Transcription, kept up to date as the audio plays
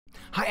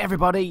Hi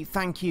everybody,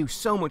 thank you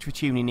so much for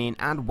tuning in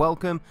and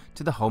welcome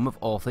to the home of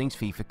all things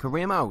FIFA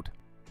Career Mode.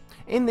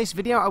 In this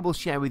video I will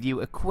share with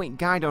you a quick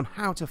guide on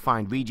how to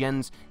find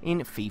regens in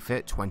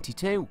FIFA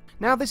 22.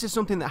 Now this is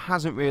something that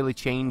hasn't really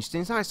changed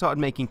since I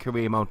started making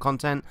career mode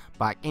content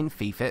back in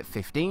FIFA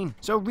 15.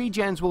 So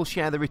regens will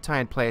share the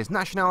retired player's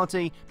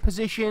nationality,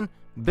 position,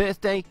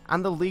 birthday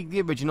and the league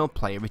the original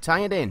player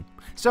retired in.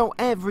 So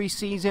every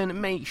season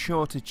make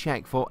sure to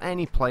check for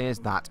any players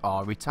that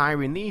are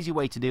retiring. The easy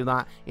way to do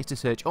that is to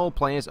search all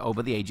players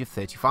over the age of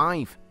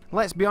 35.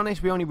 Let's be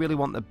honest, we only really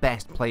want the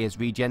best players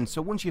regen, so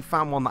once you've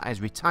found one that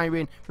is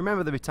retiring,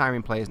 remember the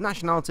retiring player's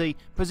nationality,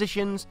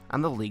 positions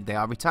and the league they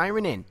are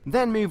retiring in.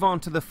 Then move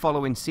on to the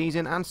following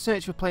season and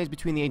search for players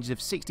between the ages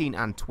of 16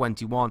 and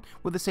 21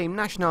 with the same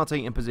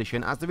nationality and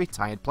position as the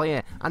retired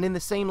player and in the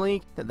same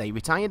league that they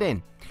retired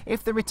in.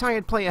 If the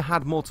retired player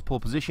had multiple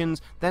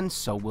positions, then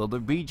so will the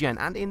regen,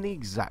 and in the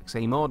exact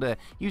same order.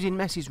 Using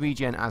Messi's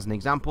regen as an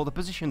example, the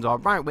positions are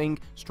right wing,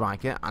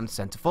 striker and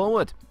centre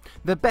forward.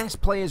 The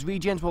best players'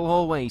 regens will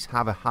always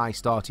have a high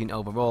starting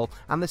overall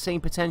and the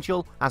same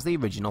potential as the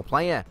original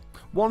player.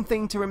 One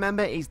thing to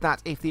remember is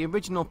that if the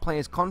original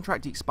player's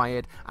contract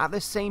expired at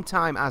the same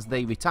time as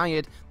they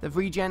retired, the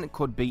regen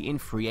could be in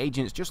free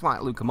agents, just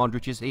like Luka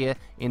Modric is here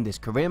in this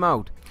career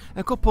mode.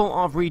 A couple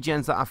of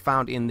regens that I've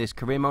found in this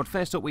career mode.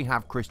 First up we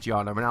have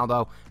Cristiano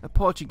Ronaldo, a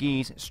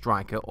Portuguese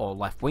striker or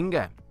left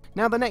winger.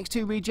 Now the next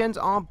two regens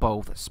are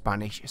both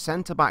Spanish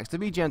centre-backs, the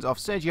regens of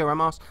Sergio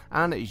Ramos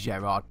and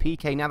Gerard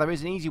Piqué. Now there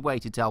is an easy way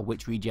to tell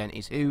which regen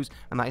is whose,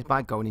 and that is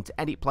by going into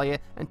Edit Player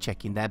and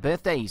checking their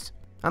birthdays.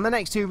 And the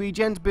next two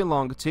regens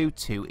belong to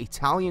two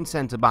Italian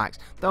centre-backs,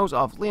 those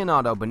of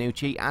Leonardo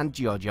Bonucci and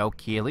Giorgio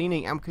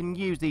Chiellini, and can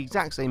use the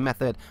exact same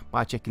method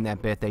by checking their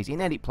birthdays in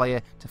Edit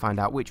Player to find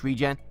out which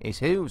regen is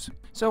whose.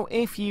 So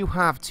if you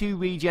have two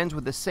regens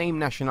with the same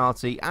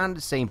nationality and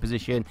the same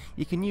position,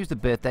 you can use the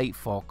birthday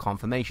for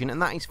confirmation,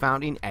 and that is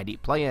found in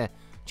Edit Player.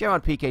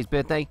 Gerard Piqué's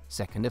birthday,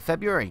 2nd of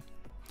February.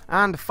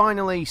 And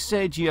finally,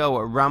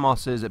 Sergio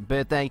Ramos's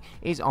birthday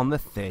is on the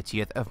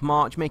 30th of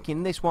March,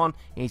 making this one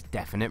his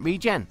definite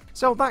regen.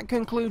 So that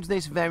concludes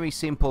this very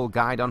simple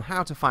guide on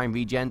how to find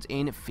regens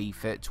in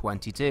FIFA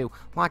 22.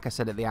 Like I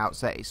said at the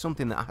outset, it's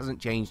something that hasn't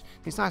changed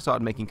since I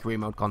started making career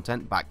mode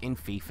content back in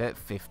FIFA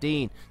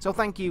 15. So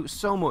thank you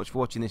so much for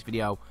watching this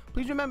video.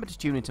 Please remember to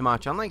tune into my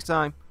channel next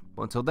time.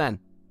 But until then,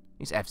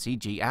 it's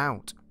FCG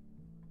out.